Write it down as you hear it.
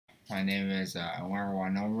My name is Omar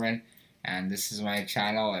Wanomran, and this is my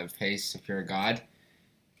channel of Face to Pure God.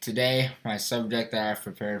 Today, my subject that I've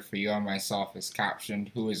prepared for you and myself is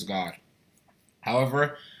captioned, Who is God?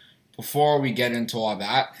 However, before we get into all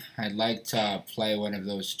that, I'd like to play one of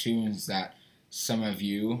those tunes that some of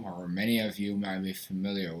you, or many of you, might be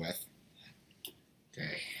familiar with.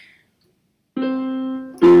 Okay.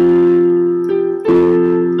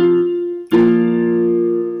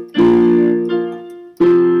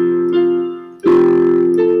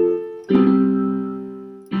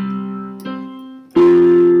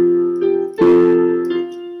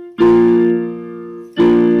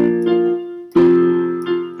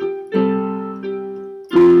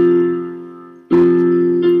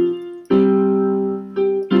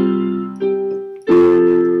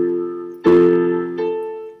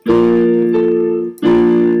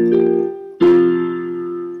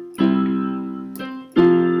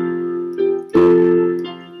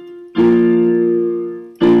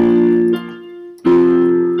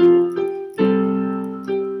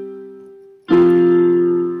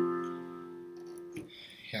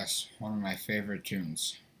 Yes, one of my favorite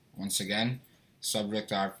tunes. Once again,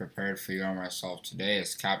 subject I've prepared for you and myself today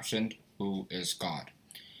is captioned, Who is God?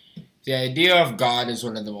 The idea of God is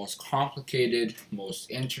one of the most complicated, most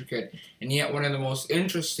intricate, and yet one of the most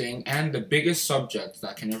interesting and the biggest subjects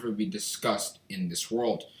that can ever be discussed in this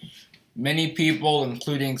world. Many people,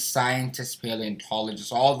 including scientists,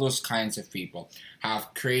 paleontologists, all those kinds of people,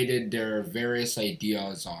 have created their various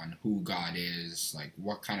ideas on who God is, like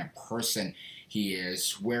what kind of person he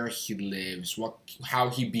is, where he lives, how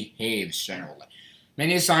he behaves generally.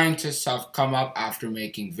 Many scientists have come up after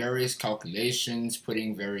making various calculations,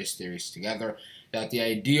 putting various theories together, that the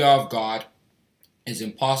idea of God is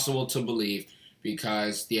impossible to believe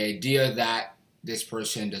because the idea that this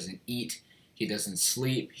person doesn't eat, he doesn't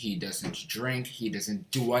sleep, he doesn't drink, he doesn't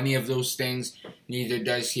do any of those things, neither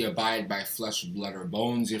does he abide by flesh, blood, or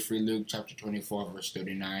bones, if we Luke chapter 24, verse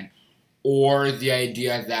 39, or the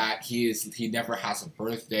idea that he never has a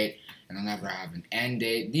birth date and he'll never have an end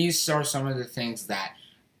date. These are some of the things that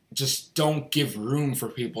just don't give room for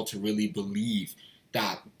people to really believe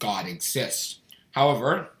that God exists.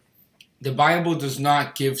 However, the Bible does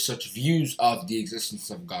not give such views of the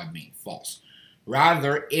existence of God being false.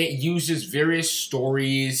 Rather, it uses various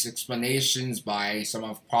stories, explanations by some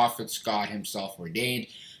of prophets God himself ordained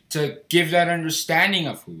to give that understanding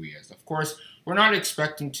of who he is. Of course, we're not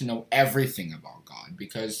expecting to know everything about God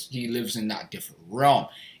because he lives in that different realm.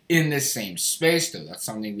 In the same space, though, that's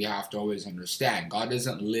something we have to always understand. God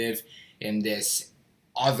doesn't live in this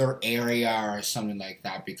other area or something like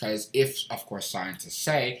that because if, of course, scientists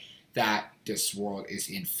say that this world is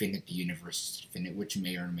infinite, the universe is infinite, which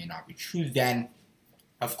may or may not be true, then,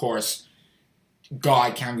 of course,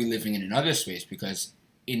 God can be living in another space because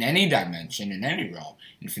in any dimension, in any realm,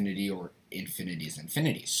 infinity or infinity is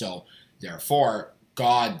infinity. So, therefore,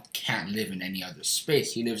 God can't live in any other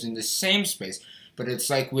space. He lives in the same space, but it's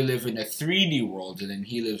like we live in a 3D world and then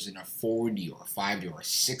he lives in a 4D or 5D or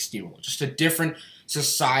 6D world. Just a different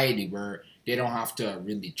society where they don't have to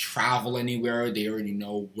really travel anywhere. They already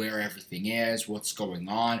know where everything is, what's going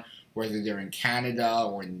on, whether they're in Canada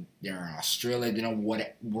or they're in Australia. They know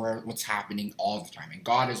what's happening all the time. And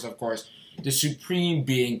God is, of course, the supreme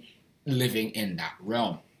being living in that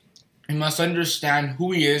realm. We must understand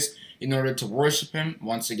who he is in order to worship him.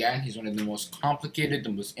 Once again, he's one of the most complicated, the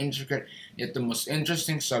most intricate, yet the most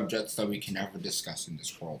interesting subjects that we can ever discuss in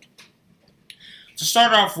this world. To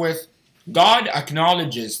start off with, God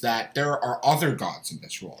acknowledges that there are other gods in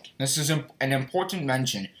this world. This is an important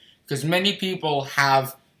mention because many people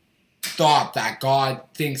have thought that God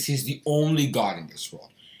thinks he's the only God in this world.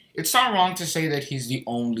 It's not wrong to say that he's the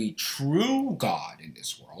only true God in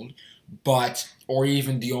this world, or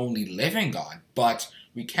even the only living God, but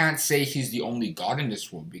we can't say he's the only God in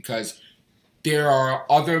this world because there are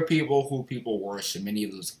other people who people worship, many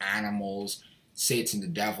of those animals, Satan, the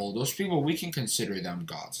devil, those people, we can consider them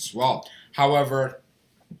gods as well. However,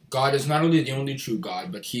 God is not only the only true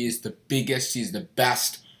God, but he is the biggest, he's the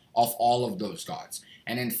best of all of those gods.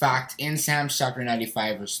 And in fact, in Psalms chapter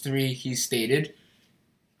 95, verse 3, he stated,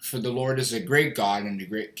 For the Lord is a great God and a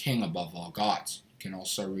great King above all gods. You can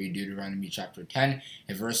also read Deuteronomy chapter 10,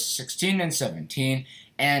 and verses 16 and 17,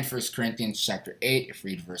 and 1 Corinthians chapter 8,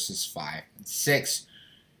 read verses 5 and 6.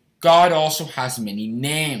 God also has many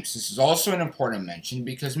names. This is also an important mention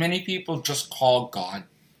because many people just call God,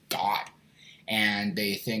 God. And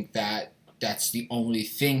they think that that's the only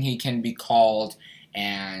thing he can be called.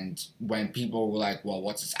 And when people were like, well,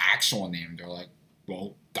 what's his actual name? They're like,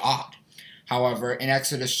 well, God. However, in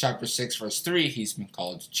Exodus chapter 6, verse 3, he's been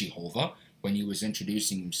called Jehovah, when he was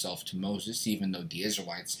introducing himself to Moses, even though the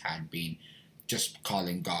Israelites had been just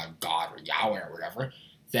calling God God or Yahweh or whatever.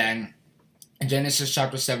 Then in Genesis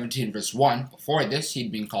chapter 17 verse 1, before this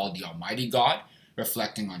he'd been called the Almighty God,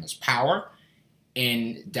 reflecting on his power.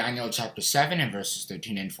 In Daniel chapter 7 and verses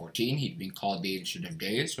 13 and 14, he'd been called the Ancient of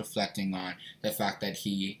Days, reflecting on the fact that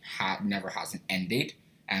he never has an end date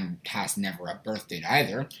and has never a birth date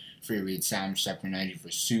either. If you read Psalms chapter 90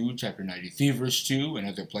 verse 2, chapter 93 verse 2, and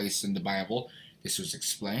other places in the Bible, this was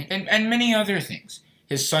explained, and many other things.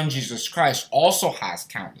 His son Jesus Christ also has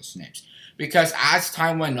countless names, because as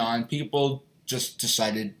time went on, people just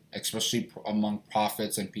decided, especially among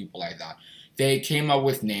prophets and people like that, they came up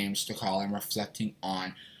with names to call him, reflecting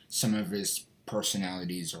on some of his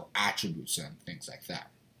personalities or attributes and things like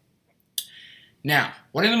that. Now,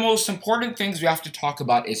 one of the most important things we have to talk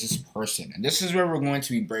about is his person, and this is where we're going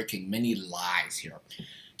to be breaking many lies here.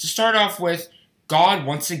 To start off with, God,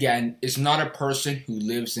 once again, is not a person who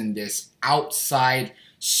lives in this outside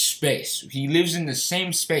space. He lives in the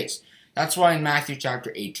same space. That's why in Matthew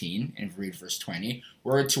chapter 18, and read verse 20,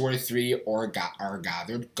 where 2 or 3 are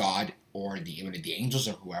gathered, God or the angels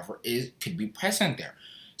or whoever could be present there.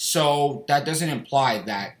 So that doesn't imply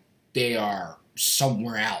that they are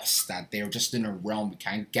somewhere else, that they're just in a realm we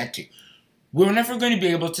can't get to. We're never going to be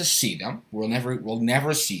able to see them. We'll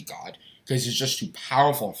never see God, because he's just too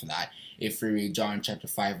powerful for that. If we read John chapter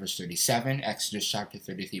 5 verse 37, Exodus chapter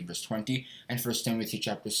 33 verse 20, and 1 Timothy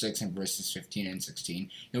chapter 6 and verses 15 and 16,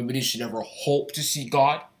 nobody should ever hope to see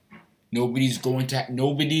God.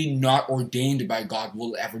 Nobody not ordained by God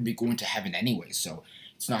will ever be going to heaven anyway, so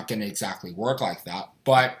it's not going to exactly work like that.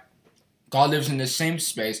 But God lives in the same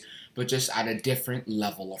space, but just at a different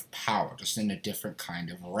level of power, just in a different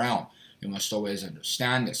kind of realm. We must always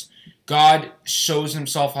understand this. God shows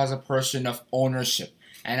himself as a person of ownership,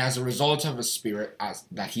 and as a result of a spirit,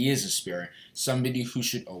 that he is a spirit, somebody who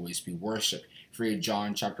should always be worshipped. Read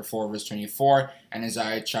John chapter 4 verse 24 and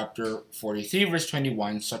Isaiah chapter 43 verse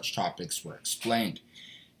 21, such topics were explained.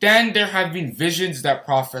 Then there have been visions that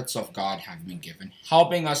prophets of God have been given,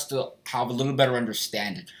 helping us to have a little better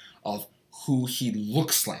understanding of who he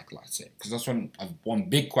looks like, let's say. Because that's one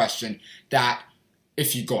big question that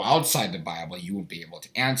if you go outside the Bible, you won't be able to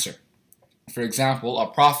answer. For example, a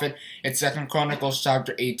prophet in 2 Chronicles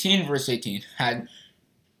chapter 18 verse 18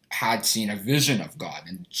 had seen a vision of God,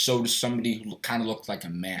 and so does somebody who kind of looked like a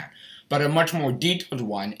man. But a much more detailed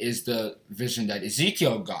one is the vision that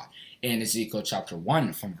Ezekiel got in Ezekiel chapter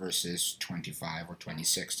 1 from verses 25 or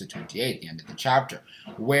 26 to 28, the end of the chapter,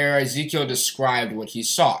 where Ezekiel described what he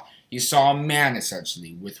saw. He saw a man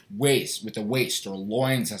essentially with a waist or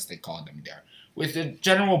loins as they called them there, with the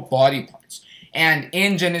general body parts. And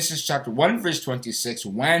in Genesis chapter 1 verse 26,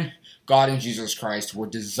 when God and Jesus Christ were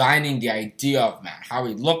designing the idea of man, how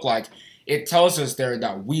he looked like, it tells us there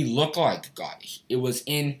that we look like God. It was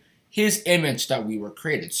in his image that we were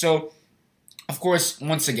created. So, of course,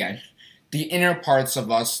 once again, the inner parts of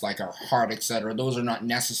us, like our heart, etc., those are not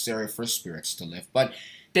necessary for spirits to live, but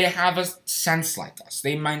they have a sense like us.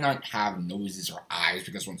 They might not have noses or eyes,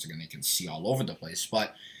 because once again, they can see all over the place,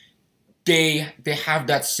 but they have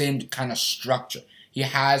that same kind of structure. He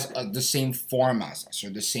has the same form as us,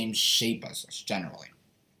 or the same shape as us, generally.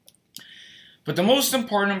 But the most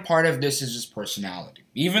important part of this is his personality.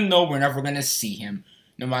 Even though we're never going to see him,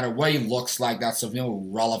 no matter what he looks like, that's of no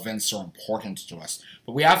relevance or importance to us.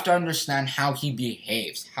 But we have to understand how he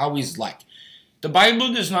behaves, how he's like. The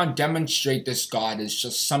Bible does not demonstrate this God as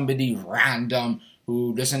just somebody random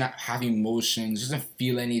who doesn't have emotions, doesn't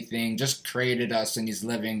feel anything, just created us and he's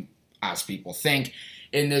living, as people think,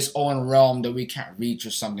 in this own realm that we can't reach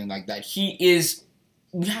or something like that.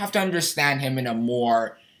 We have to understand him in a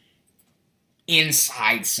more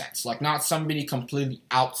inside sense, like not somebody completely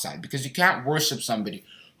outside, because you can't worship somebody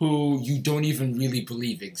who you don't even really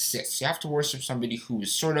believe exists. You have to worship somebody who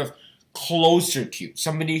is sort of closer to you,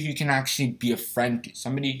 somebody who you can actually be a friend to,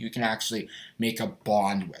 somebody you can actually make a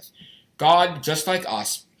bond with. God, just like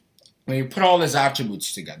us, when you put all his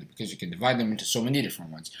attributes together, because you can divide them into so many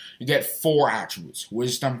different ones, you get 4 attributes: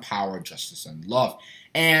 wisdom, power, justice, and love.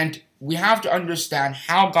 And we have to understand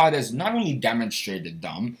how God has not only demonstrated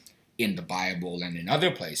them in the Bible and in other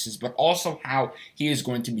places, but also how he is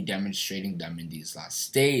going to be demonstrating them in these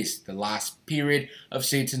last days, the last period of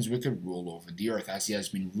Satan's wicked rule over the earth, as he has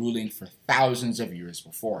been ruling for thousands of years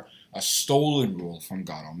before, a stolen rule from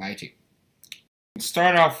God Almighty. Let's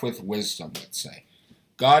start off with wisdom, let's say.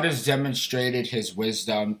 God has demonstrated his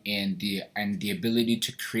wisdom and the ability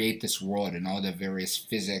to create this world and all the various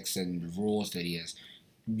physics and rules that he has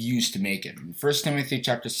used to make it. In 1 Timothy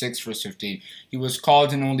chapter 6, verse 15, he was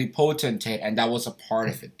called an only potentate, and that was a part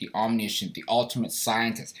of it, the omniscient, the ultimate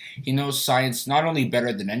scientist. He knows science not only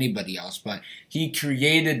better than anybody else, but he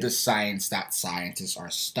created the science that scientists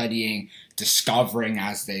are studying, discovering,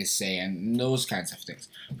 as they say, and those kinds of things.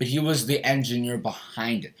 But he was the engineer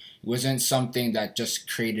behind it. It wasn't something that just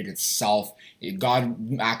created itself.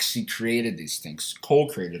 God actually created these things,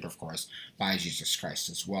 co-created, of course, by Jesus Christ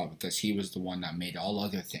as well, because he was the one that made all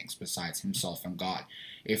other things besides himself and God.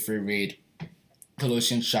 If we read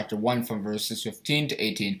Colossians chapter 1 from verses 15 to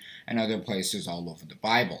 18 and other places all over the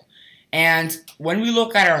Bible. And when we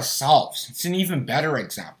look at ourselves, it's an even better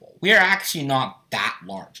example. We are actually not that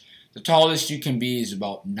large. The tallest you can be is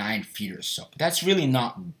about 9 feet or so. But that's really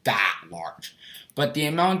not that large. But the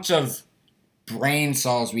amount of brain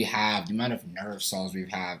cells we have, the amount of nerve cells we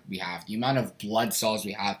have, the amount of blood cells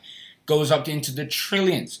we have, goes up into the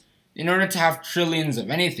trillions. In order to have trillions of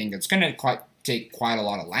anything, it's going to take quite a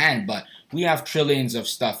lot of land, but we have trillions of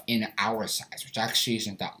stuff in our size, which actually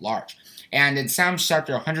isn't that large. And in Psalms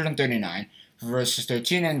chapter 139, verses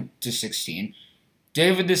 13 and to 16,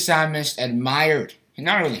 David the psalmist admired,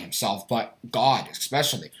 not only himself, but God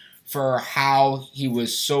especially, for how he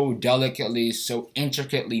was so delicately, so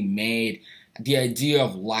intricately made, the idea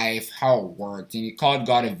of life, how it worked, and he called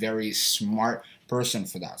God a very smart person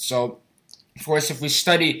for that. So, of course, if we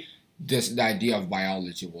study the idea of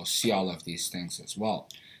biology, we'll see all of these things as well.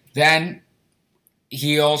 Then,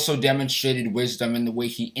 he also demonstrated wisdom in the way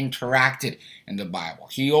he interacted in the Bible.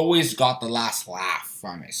 He always got the last laugh, if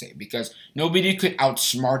I may say, because nobody could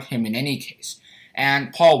outsmart him in any case.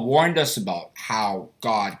 And Paul warned us about how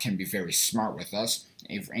God can be very smart with us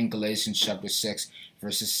in Galatians chapter 6,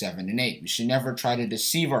 verses 7 and 8. We should never try to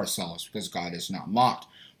deceive ourselves, because God is not mocked.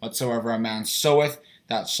 Whatsoever a man soweth,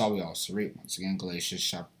 that shall we also reap. Once again,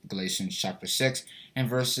 Galatians chapter 6 and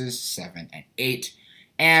verses 7 and 8.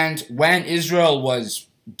 And when Israel was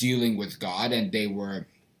dealing with God and they were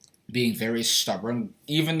being very stubborn,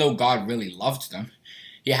 even though God really loved them,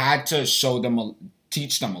 he had to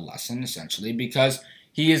teach them a lesson, essentially, because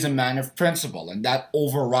he is a man of principle, and that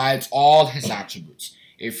overrides all his attributes.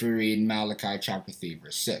 If we read Malachi chapter 3,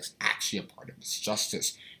 verse 6, actually a part of his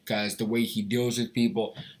justice, because the way he deals with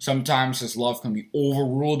people, sometimes his love can be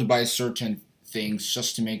overruled by certain things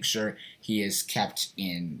just to make sure he is kept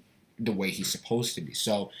in the way he's supposed to be.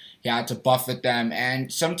 So he had to buffet them,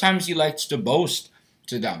 and sometimes he likes to boast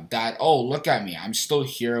to them that, oh, look at me, I'm still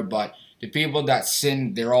here, but the people that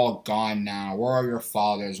sinned, they're all gone now. Where are your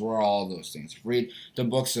fathers? Where are all those things? Read the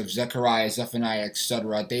books of Zechariah, Zephaniah,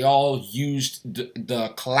 etc. They all used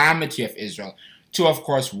the calamity of Israel to, of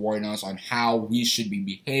course, warn us on how we should be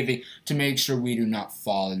behaving to make sure we do not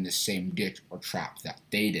fall in the same ditch or trap that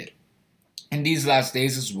they did. In these last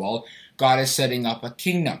days as well, God is setting up a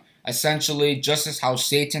kingdom. Essentially, just as how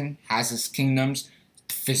Satan has his kingdoms,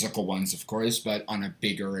 physical ones, of course, but on a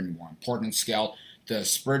bigger and more important scale, the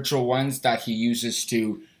spiritual ones that he uses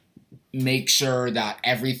to make sure that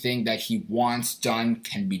everything that he wants done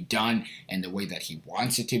can be done in the way that he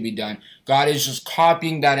wants it to be done. God is just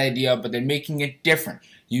copying that idea, but then making it different,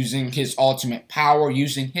 using his ultimate power,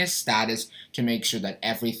 using his status to make sure that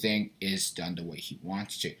everything is done the way he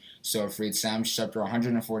wants to. So if we read Psalms chapter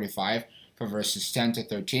 145, from verses 10 to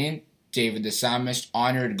 13, David the psalmist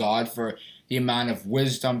honored God for the amount of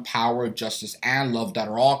wisdom, power, justice, and love that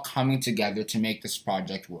are all coming together to make this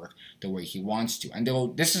project work the way he wants to. And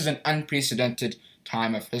this is an unprecedented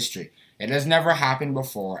time of history. It has never happened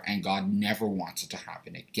before, and God never wants it to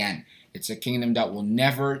happen again. It's a kingdom that will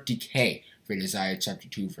never decay. Read Isaiah chapter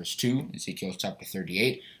 2, verse 2, Ezekiel chapter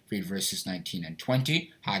 38, read verses 19 and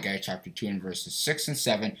 20, Haggai chapter 2 and verses 6 and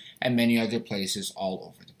 7, and many other places all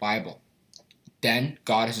over the Bible. Then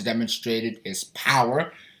God has demonstrated his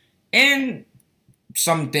power in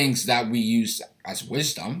some things that we use as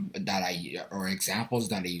wisdom, or examples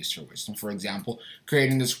that I use for wisdom. For example,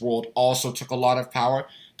 creating this world also took a lot of power.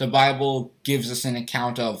 The Bible gives us an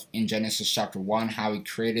account of, in Genesis chapter 1, how he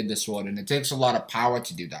created this world, and it takes a lot of power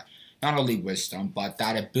to do that. Not only wisdom, but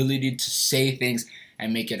that ability to say things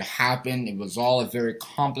and make it happen. It was all a very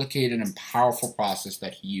complicated and powerful process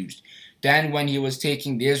that he used. Then when he was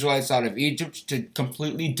taking the Israelites out of Egypt to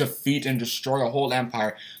completely defeat and destroy a whole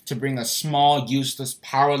empire, to bring a small, useless,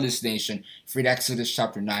 powerless nation, read Exodus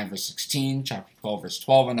chapter 9, verse 16, chapter 12, verse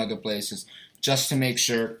 12, and other places, just to make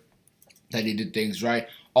sure that he did things right,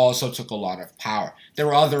 also took a lot of power. There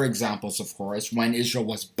were other examples, of course, when Israel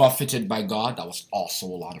was buffeted by God, that was also a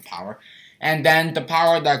lot of power. And then the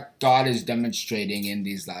power that God is demonstrating in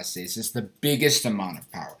these last days is the biggest amount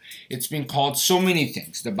of power. It's been called so many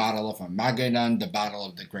things: the Battle of Armageddon, the Battle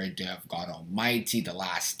of the Great Day of God Almighty, the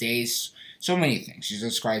last days, so many things.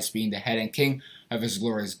 Jesus Christ being the head and king of his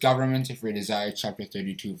glorious government, if we read Isaiah chapter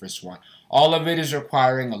 32 verse 1. All of it is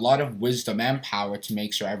requiring a lot of wisdom and power to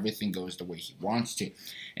make sure everything goes the way he wants to.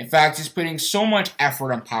 In fact, he's putting so much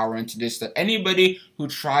effort and power into this that anybody who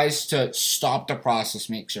tries to stop the process,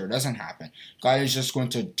 make sure it doesn't happen, God is just going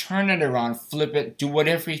to turn it around, flip it, do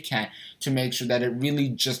whatever he can to make sure that it really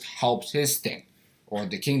just helps his thing, or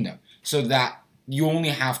the kingdom, so that you only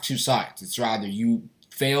have two sides. It's rather you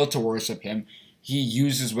fail to worship him, he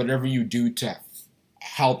uses whatever you do to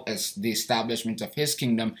help as the establishment of his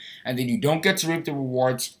kingdom, and then you don't get to reap the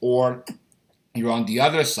rewards, or you're on the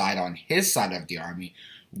other side, on his side of the army,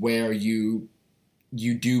 where you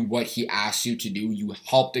do what he asks you to do. You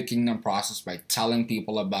help the kingdom process by telling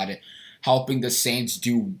people about it, helping the saints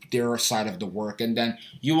do their side of the work, and then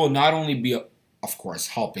you will not only be, of course,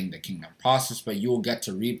 helping the kingdom process, but you will get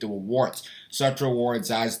to reap the rewards. Such rewards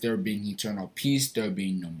as there being eternal peace, there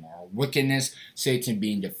being no more wickedness, Satan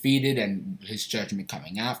being defeated, and his judgment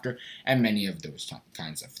coming after, and many of those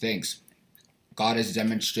kinds of things. God has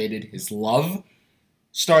demonstrated his love,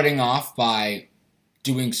 starting off by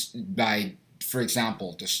for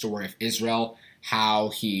example, the story of Israel, how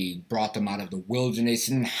he brought them out of the wilderness.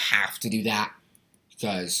 He didn't have to do that,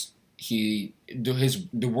 because the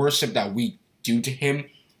worship that we do to him,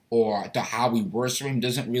 or how we worship him,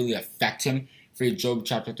 doesn't really affect him. For Job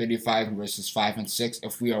chapter 35 verses 5 and 6,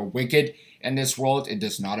 if we are wicked in this world, it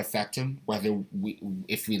does not affect him.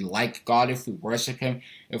 If we like God, if we worship him,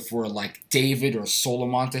 if we're like David or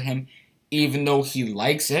Solomon to him, even though he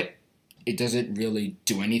likes it, it doesn't really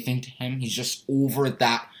do anything to him. He's just over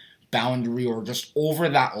that boundary, or just over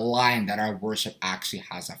that line that our worship actually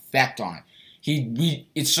has effect on.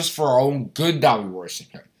 It's just for our own good that we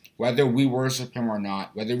worship him. Whether we worship him or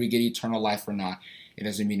not, whether we get eternal life or not, it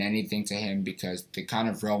doesn't mean anything to him, because the kind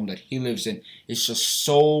of realm that he lives in is just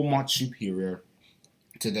so much superior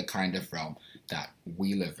to the kind of realm that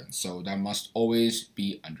we live in. So that must always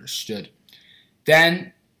be understood.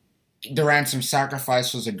 Then, the ransom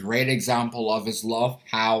sacrifice was a great example of his love.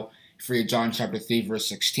 How, for John chapter 3 verse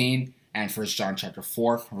 16 and 1 John chapter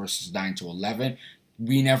 4 verses 9 to 11,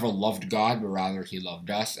 we never loved God, but rather he loved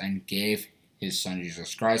us and gave his son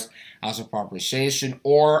Jesus Christ as a propitiation,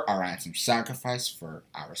 or a ransom sacrifice for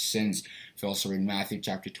our sins. We also read Matthew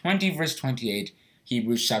chapter 20 verse 28,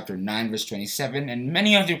 Hebrews chapter 9 verse 27, and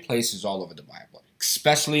many other places all over the Bible,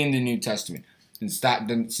 especially in the New Testament,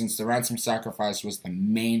 since the ransom sacrifice was the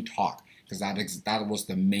main talk, because that was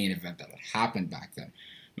the main event that had happened back then.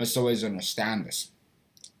 We must always understand this.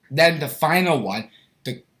 Then the final one,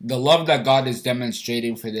 the love that God is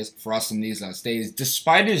demonstrating for us in these last days,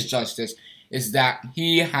 despite his justice, is that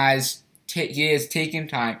he has taken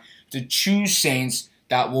time to choose saints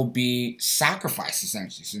that will be sacrificed,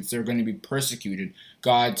 essentially, since they're going to be persecuted.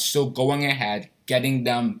 God's still going ahead, getting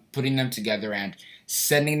them, putting them together, and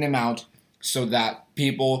sending them out so that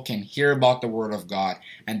people can hear about the word of God,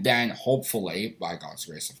 and then hopefully, by God's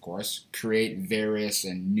grace of course, create various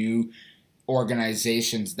and new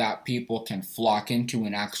organizations that people can flock into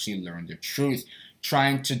and actually learn the truth,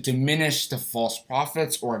 trying to diminish the false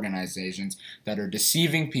prophets organizations that are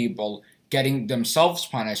deceiving people, getting themselves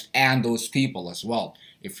punished, and those people as well,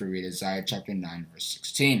 if we read Isaiah chapter 9 verse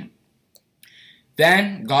 16.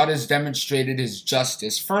 Then God has demonstrated his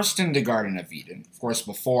justice first in the Garden of Eden. Of course,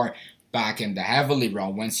 before, back in the heavenly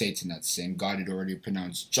realm, when Satan had sinned, God had already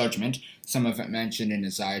pronounced judgment. Some of it mentioned in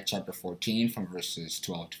Isaiah chapter 14 from verses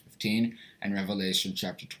 12 to 15, and Revelation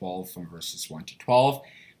chapter 12 from verses 1 to 12.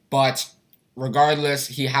 But regardless,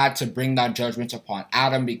 he had to bring that judgment upon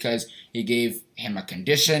Adam, because he gave him a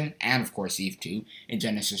condition, and of course Eve too, in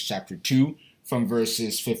Genesis chapter 2 from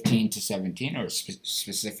verses 15 to 17, or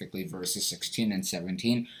specifically verses 16 and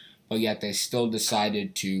 17. But yet they still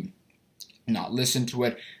decided to not listen to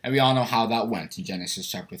it, and we all know how that went in Genesis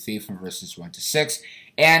chapter 3 from verses 1 to 6,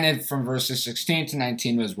 and from verses 16 to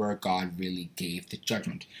 19 was where God really gave the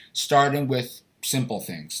judgment, starting with simple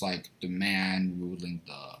things like the man ruling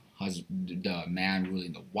the man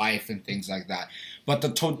ruling the wife and things like that. But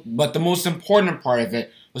the most important part of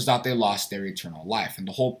it was that they lost their eternal life, and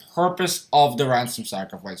the whole purpose of the ransom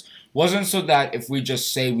sacrifice wasn't so that if we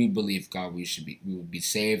just say we believe God, we will be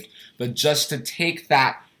saved, but just to take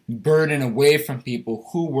that burden away from people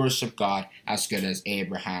who worship God as good as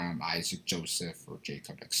Abraham, Isaac, Joseph, or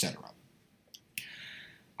Jacob, etc.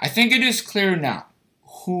 I think it is clear now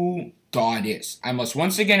who God is. I must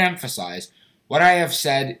once again emphasize what I have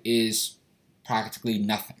said is practically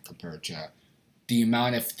nothing compared to the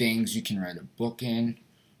amount of things you can write a book in,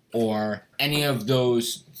 or any of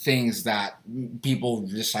those things that people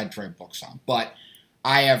decide to write books on. But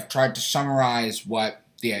I have tried to summarize what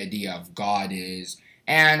the idea of God is,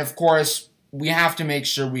 and of course, we have to make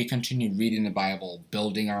sure we continue reading the Bible,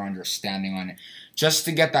 building our understanding on it, just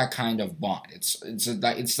to get that kind of bond.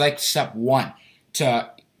 It's like step one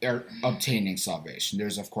to obtaining salvation.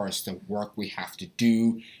 There's, of course, the work we have to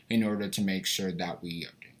do in order to make sure that we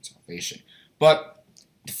obtain salvation. But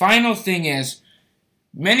the final thing is,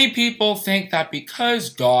 many people think that because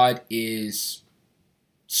God is,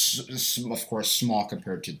 of course, small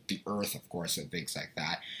compared to the earth, of course, and things like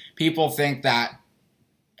that, people think that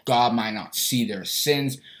God might not see their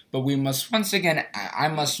sins, but I must once again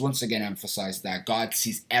emphasize that God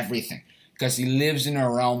sees everything, because he lives in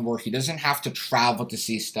a realm where he doesn't have to travel to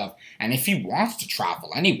see stuff, and if he wants to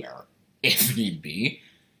travel anywhere, if need be,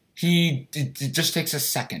 it just takes a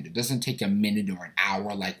second. It doesn't take a minute or an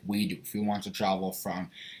hour like we do. If we want to travel from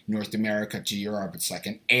North America to Europe, it's like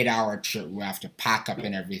an 8-hour trip. We have to pack up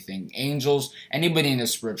and everything. Angels, anybody in the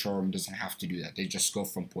spiritual realm doesn't have to do that. They just go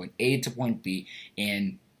from point A to point B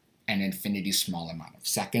in an infinity small amount of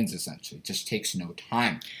seconds, essentially. It just takes no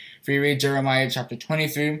time. If you read Jeremiah chapter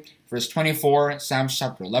 23, verse 24, Psalms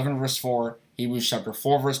chapter 11, verse 4, Hebrews chapter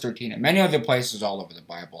 4, verse 13, and many other places all over the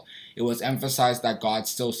Bible, it was emphasized that God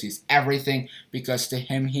still sees everything, because to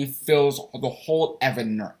him he fills the whole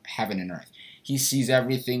heaven and earth. He sees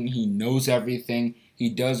everything, he knows everything, he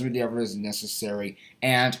does whatever is necessary,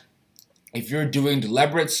 and if you're doing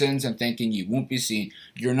deliberate sins and thinking you won't be seen,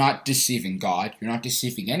 you're not deceiving God, you're not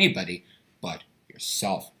deceiving anybody, but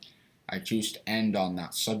yourself. I choose to end on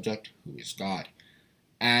that subject, who is God.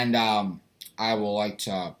 And I would like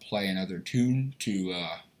to play another tune to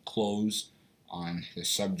close on this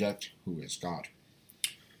subject, who is God.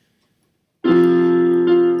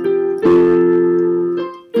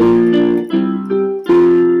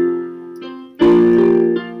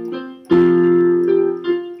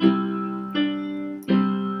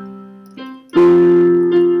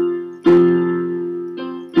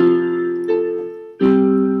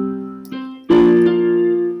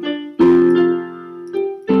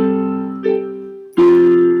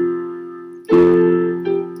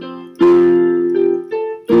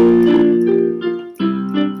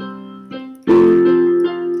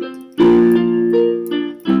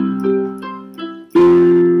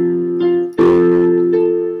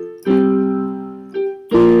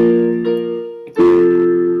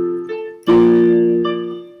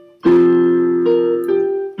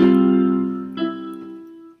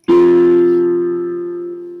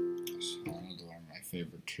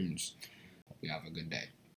 Favorite tunes. Hope you have a good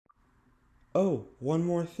day. Oh, one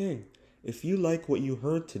more thing. If you like what you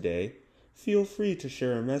heard today, feel free to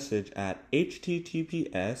share a message at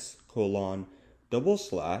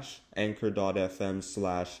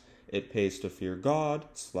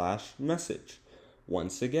https://anchor.fm/itpaystofeargod/message.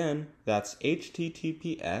 Once again, that's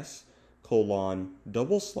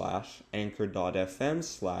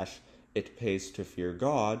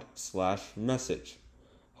https://anchor.fm/itpaystofeargod/message.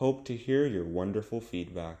 Hope to hear your wonderful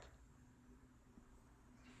feedback.